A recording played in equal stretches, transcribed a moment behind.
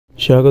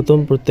স্বাগতম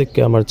প্রত্যেককে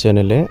আমার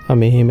চ্যানেলে।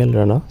 আমি হিমেল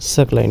রানা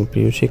সাকলাইন।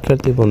 প্রিয়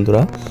শিক্ষার্থী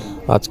বন্ধুরা,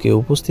 আজকে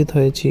উপস্থিত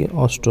হয়েছি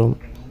অষ্টম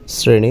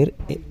শ্রেণীর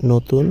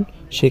নতুন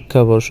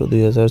শিক্ষাবর্ষ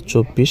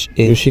 2024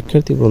 এর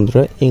শিক্ষার্থী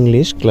বন্ধুরা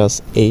ইংলিশ ক্লাস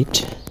 8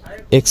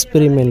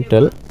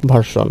 এক্সপেরিমেন্টাল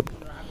ভার্সন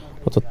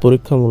অর্থাৎ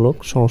পরীক্ষামূলক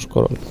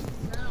সংস্করণ।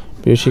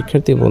 প্রিয়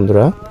শিক্ষার্থী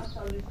বন্ধুরা,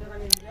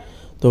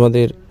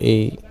 তোমাদের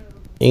এই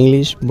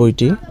ইংলিশ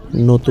বইটি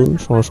নতুন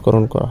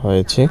সংস্করণ করা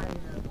হয়েছে।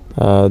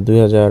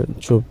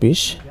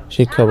 2024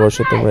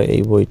 শিক্ষাবর্ষে তোমরা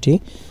এই বইটি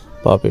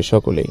পাবে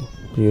সকলেই।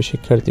 প্রিয়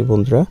শিক্ষার্থী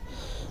বন্ধুরা,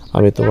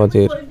 আমি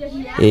তোমাদের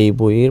এই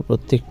বইয়ের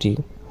প্রত্যেকটি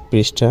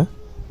পৃষ্ঠা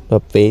বা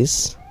পেজ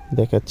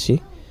দেখাচ্ছি,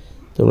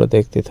 তোমরা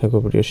দেখতে থাকো।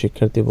 প্রিয়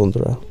শিক্ষার্থী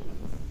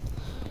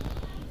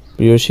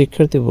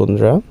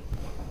বন্ধুরা,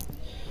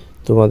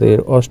 তোমাদের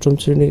অষ্টম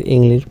শ্রেণীর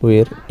ইংলিশ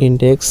বইয়ের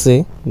ইন্ডেক্সে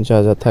যা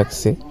যা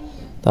থাকছে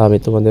তা আমি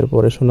তোমাদের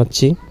পড়ে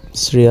শোনাচ্ছি।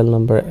 সিরিয়াল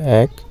নাম্বার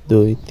 1,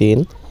 2, 3,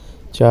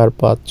 4,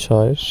 5,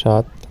 6,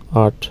 7,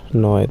 8,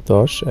 9,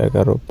 10,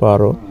 11,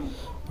 12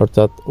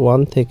 অর্থাৎ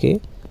 1 থেকে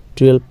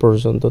 12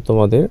 পর্যন্ত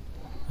তোমাদের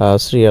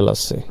সিরিয়াল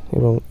আছে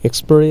এবং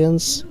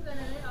এক্সপেরিয়েন্স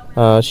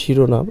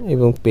শিরোনাম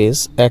এবং পেজ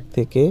 1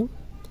 থেকে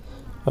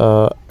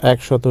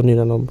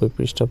 199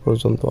 পৃষ্ঠা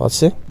পর্যন্ত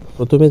আছে।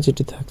 প্রথমে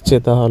যেটি থাকছে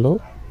তা হলো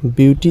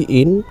beauty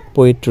in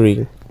poetry,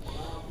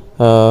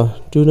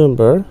 2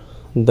 number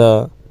the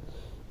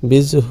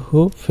বিজহু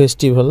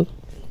festival,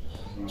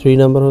 3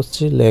 নম্বর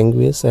হচ্ছে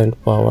ল্যাঙ্গুয়েজ অ্যান্ড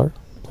পাওয়ার,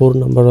 4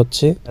 নম্বর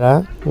হচ্ছে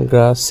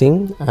গ্রাসিং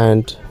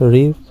অ্যান্ড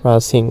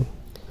রিফ্রাসিং,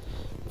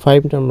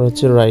 5 নম্বর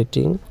হচ্ছে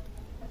রাইটিং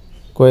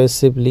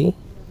কোয়েসিভলি,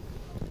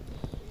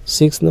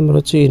 6 নম্বর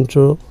হচ্ছে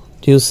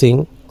ইন্ট্রোডিউসিং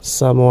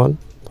সামওয়ান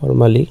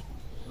ফর্মালি,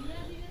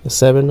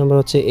 7 নম্বর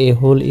হচ্ছে এ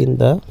হোল ইন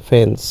দ্য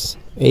ফেন্স,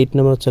 8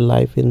 নম্বর হচ্ছে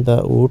লাইফ ইন দ্য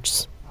উডস,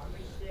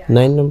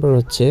 9 নম্বর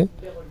হচ্ছে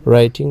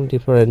রাইটিং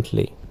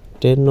ডিফারেন্টলি,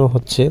 10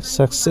 হচ্ছে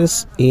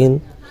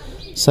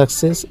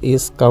success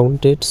is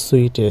counted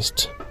sweetest,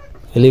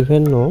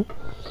 11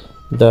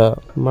 the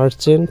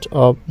merchant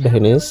of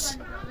Venice,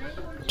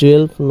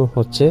 12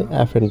 হচ্ছে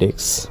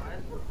appendix.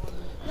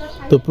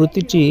 তো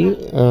প্রতিটি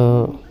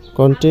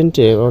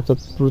কন্টেন্টে অর্থাৎ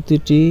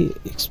প্রতিটি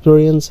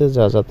এক্সপেরিয়েন্সে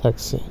যা যা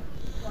থাকছে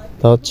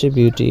তা হচ্ছে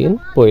বিউটি ইন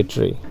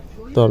পোয়েট্রি।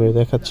 তো আমি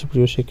দেখাচ্ছি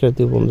প্রিয়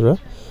শিক্ষার্থী বন্ধুরা,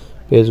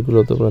 পেজগুলো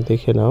তোমরা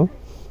দেখে নাও।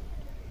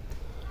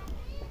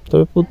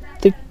 তবে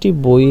প্রত্যেকটি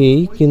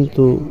বইয়েই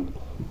কিন্তু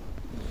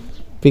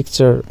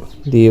পিকচার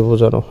দিয়ে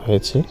বোঝানো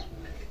হয়েছে।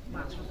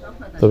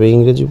 তবে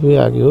ইংরেজি বইয়ে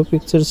আগেও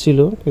পিকচার ছিল,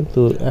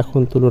 কিন্তু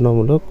এখন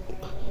তুলনামূলক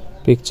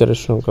পিকচারের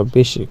সংখ্যা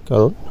বেশি,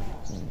 কারণ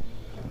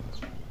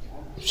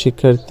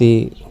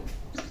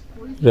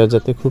শিক্ষার্থীরা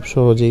যাতে খুব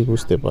সহজেই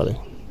বুঝতে পারে।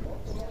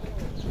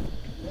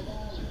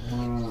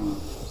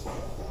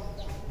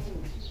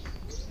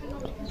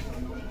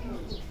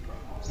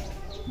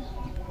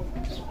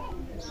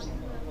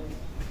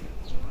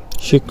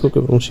 শিক্ষক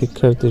এবং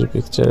শিক্ষার্থীর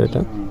পিকচার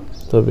এটা,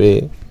 তবে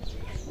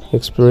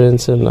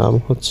এক্সপেরিয়েন্সের নাম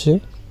হচ্ছে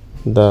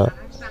দ্য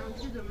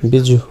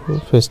বিজহু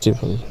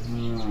ফেস্টিভ্যাল।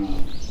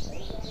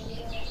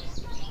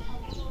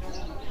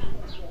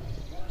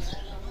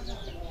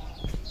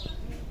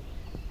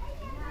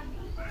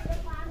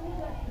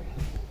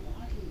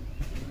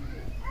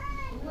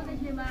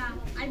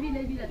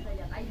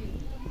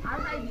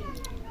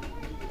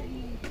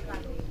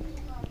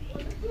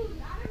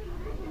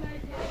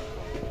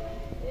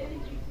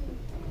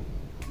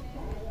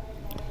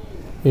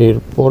 এর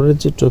পরের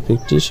যে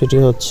টপিকটি সেটি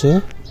হচ্ছে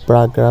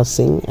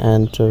প্রাগ্রাসিং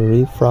অ্যান্ড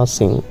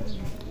রিফ্রাসিং।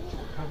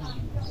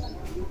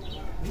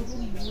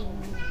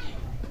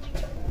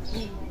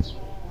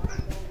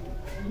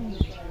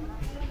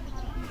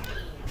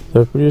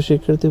 প্রিয়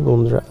শিক্ষার্থী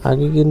বন্ধুরা,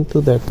 আগে কিন্তু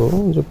দেখো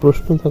যে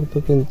প্রশ্ন থাকতো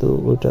কিন্তু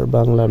ওইটার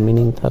বাংলা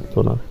মিনিং থাকতো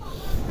না।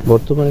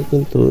 বর্তমানে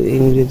কিন্তু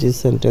ইংরেজি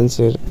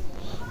সেন্টেন্সের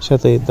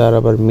সাথে তার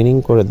আবার মিনিং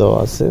করে দেওয়া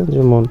আছে।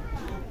 যেমন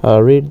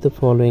read the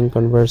following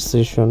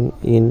conversation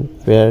in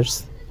pairs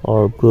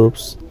or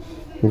groups,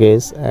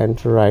 guess and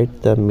write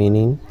the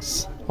meanings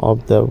of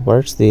the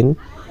words in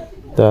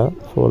the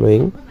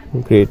following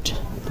grid.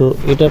 তো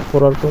এটা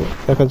পড়ার পর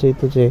দেখা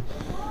যেত যে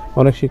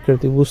অনেক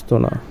শিক্ষার্থী বুঝতো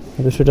না,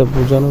 কিন্তু সেটা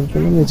বোঝানোর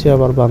জন্য নিচে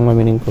আবার বাংলা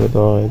মিনিং করে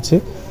দেওয়া হয়েছে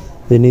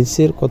যে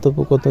নিচের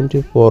কথোপকথনটি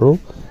পড়ো,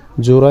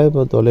 জোড়ায়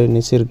বা দলের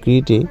নিচের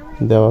গ্রিডে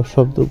দেওয়া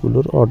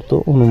শব্দগুলোর অর্থ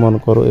অনুমান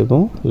করো এবং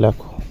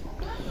লেখো।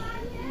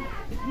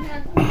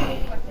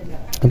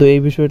 তো এই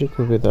বিষয়টি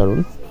খুবই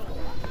দারুণ,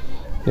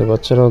 যে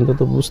বাচ্চারা অন্তত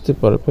বুঝতে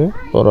পারবে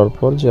পড়ার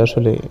পর যে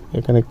আসলে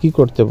এখানে কি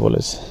করতে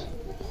বলেছে।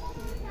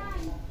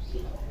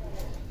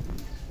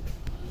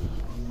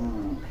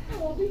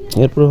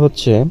 এরপর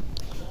হচ্ছে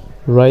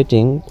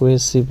রাইটিং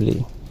কোহেসিভলি,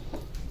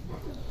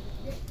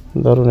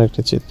 দারুণ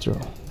একটি চিত্র।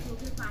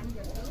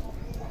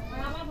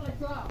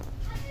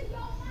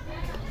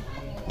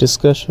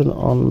 ডিসকাশন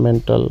অন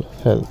মেন্টাল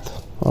হেলথ,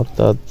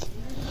 অর্থাৎ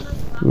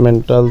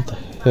মেন্টাল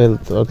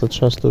হেলথ অর্থাৎ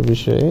স্বাস্থ্য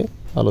বিষয়ে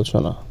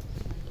আলোচনা।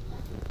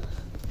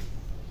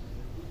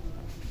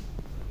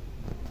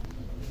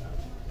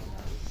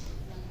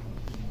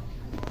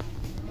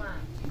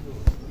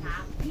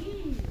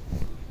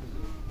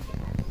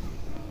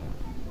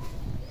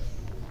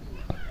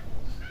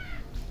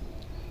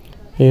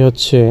 এই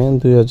হচ্ছে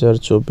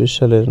 ২০২৪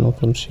 সালের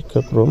নতুন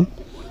শিক্ষাক্রম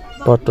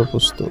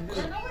পাঠ্যপুস্তক।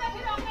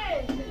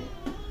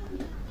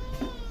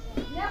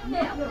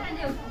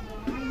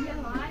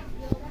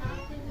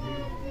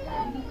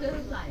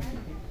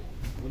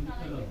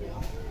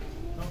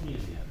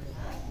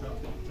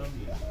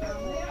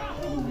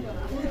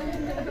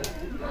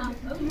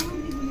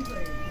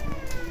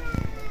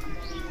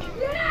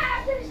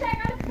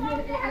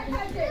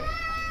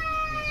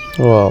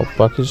 ওয়াও,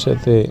 পাখির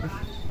সাথে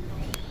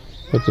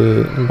একটি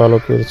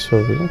বালকের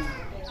ছবি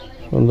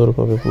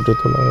সুন্দরভাবে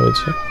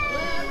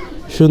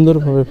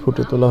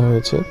ফুটে তোলা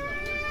হয়েছে।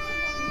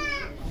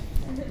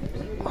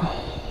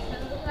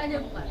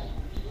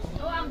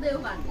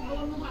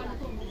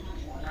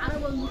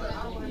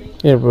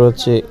 এরপর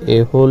হচ্ছে এ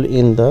hole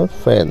in the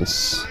fence,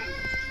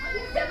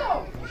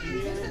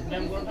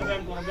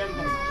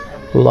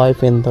 life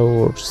in the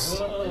Woods,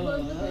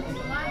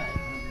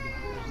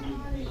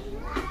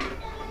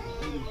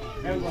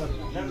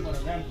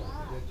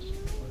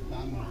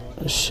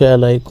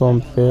 Shall I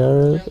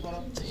compare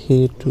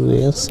thee to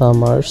a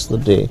summer's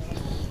day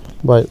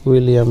by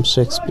William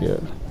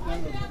Shakespeare?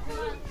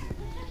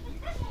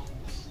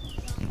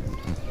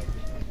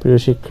 প্রিয়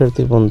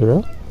শিক্ষার্থী বন্ধুরা,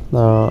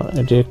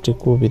 এটি একটি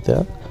কবিতা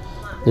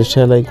যে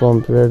Shall I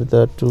compare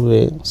the to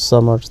a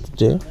summer's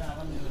day,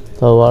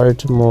 thou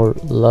art more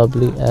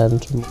lovely and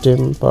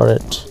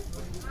temperate,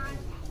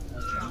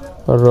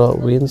 raw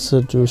winds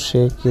do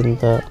shake in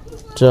the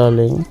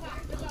darling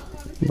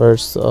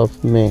birds of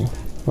May.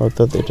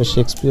 অর্থাৎ এটা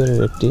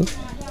শেক্সপিয়ারের একটি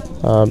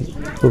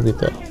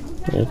কবিতা।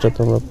 এটা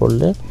তোমরা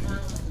পড়লে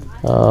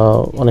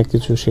অনেক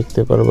কিছু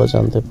শিখতে পারবা,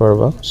 জানতে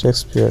পারবা,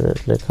 শেক্সপিয়ারের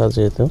লেখা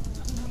যেহেতু।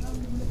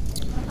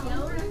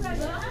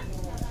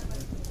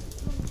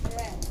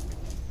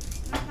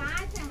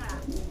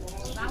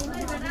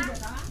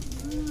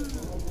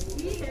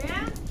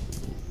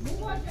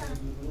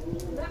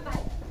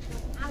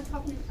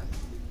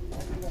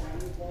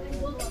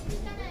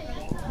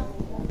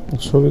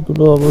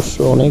 ছবিগুলো অবশ্য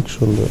অনেক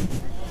সুন্দর,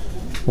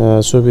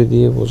 ছবি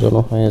দিয়ে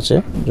বোঝানো হয়েছে।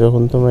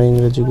 যখন তোমরা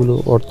ইংরেজিগুলো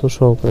অর্থ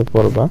সহকারে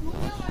পড়বা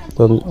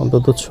তখন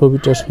অন্তত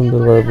ছবিটা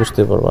সুন্দরভাবে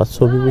বুঝতে পারবা। আর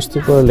ছবি বুঝতে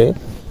পারলে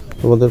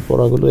তোমাদের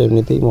পড়াগুলো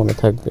এমনিতেই মনে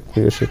থাকবে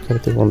প্রিয়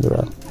শিক্ষার্থী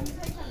বন্ধুরা।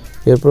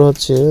 এরপর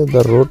হচ্ছে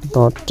the road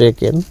not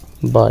taken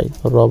by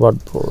Robert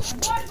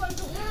broast.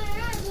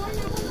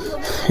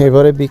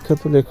 এবারে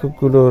বিখ্যাত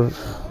লেখকগুলোর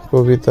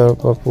কবিতা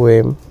বা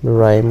পোয়েম,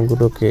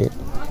 রাইমগুলোকে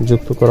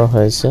যুক্ত করা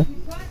হয়েছে।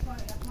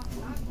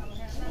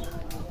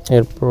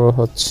 এরপর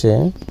হচ্ছে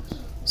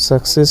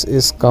success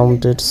is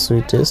counted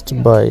sweetest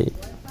by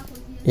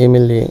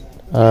Emily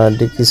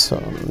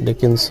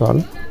Dickinson,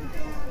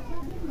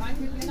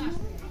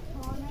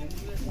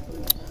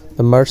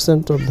 the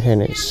merchant of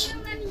Venice.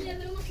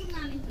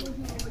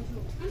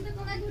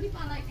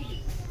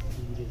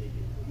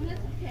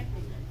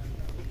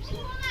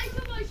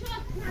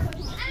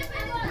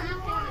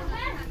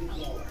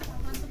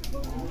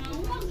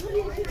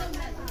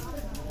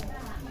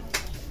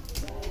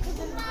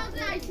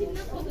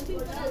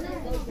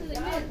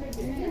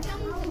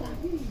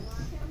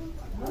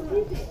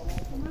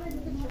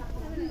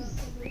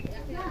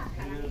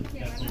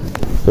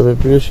 তবে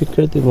প্রিয়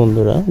শিক্ষার্থী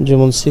বন্ধুরা,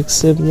 যেমন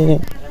 6-7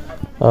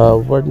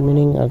 ওয়ার্ড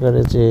মিনিং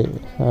আকারে যে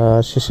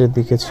শেষের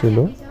দিকে ছিল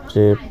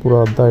যে পুরো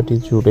অধ্যায়টি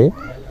জুড়ে,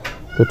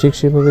 তো ঠিক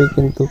সেভাবেই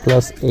কিন্তু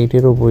ক্লাস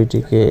 8-এরও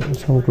বইটিকে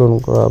সংকলন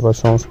করা বা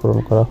সংস্করণ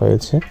করা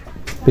হয়েছে।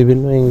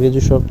 বিভিন্ন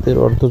ইংরেজি শব্দের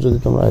অর্থ যদি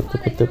তোমরা আয়ত্ত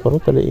করতে পারো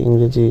তাহলে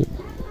ইংরেজি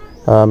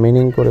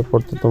মিনিং করে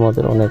পড়তে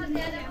তোমাদের অনেক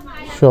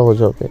সহজ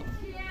হবে।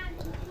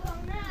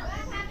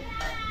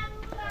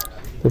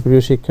 তো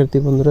প্রিয় শিক্ষার্থী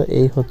বন্ধুরা,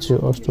 এই হচ্ছে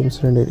 8ম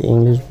শ্রেণীর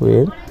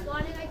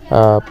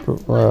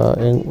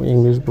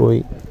ইংলিশ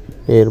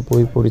বইয়ের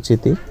বই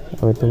পরিচিতি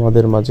আমি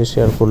তোমাদের মাঝে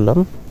শেয়ার করলাম।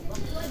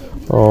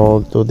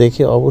 তো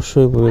দেখে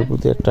অবশ্যই বইয়ের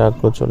প্রতি একটা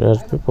আগ্রহ চলে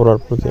আসবে, পড়ার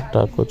প্রতি একটা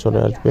আগ্রহ চলে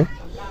আসবে,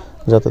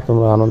 যাতে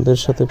তোমরা আনন্দের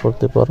সাথে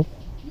পড়তে পারো।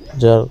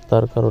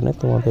 তার কারণে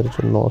তোমাদের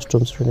জন্য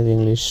 8ম শ্রেণীর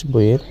ইংলিশ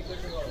বইয়ের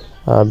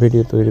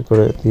ভিডিও তৈরি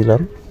করে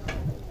দিলাম।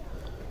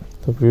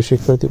 তো প্রিয়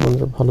শিক্ষার্থী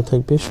বন্ধুরা, ভালো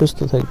থাকবে, সুস্থ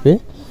থাকবে,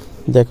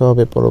 দেখা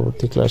হবে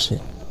পরবর্তী ক্লাসে।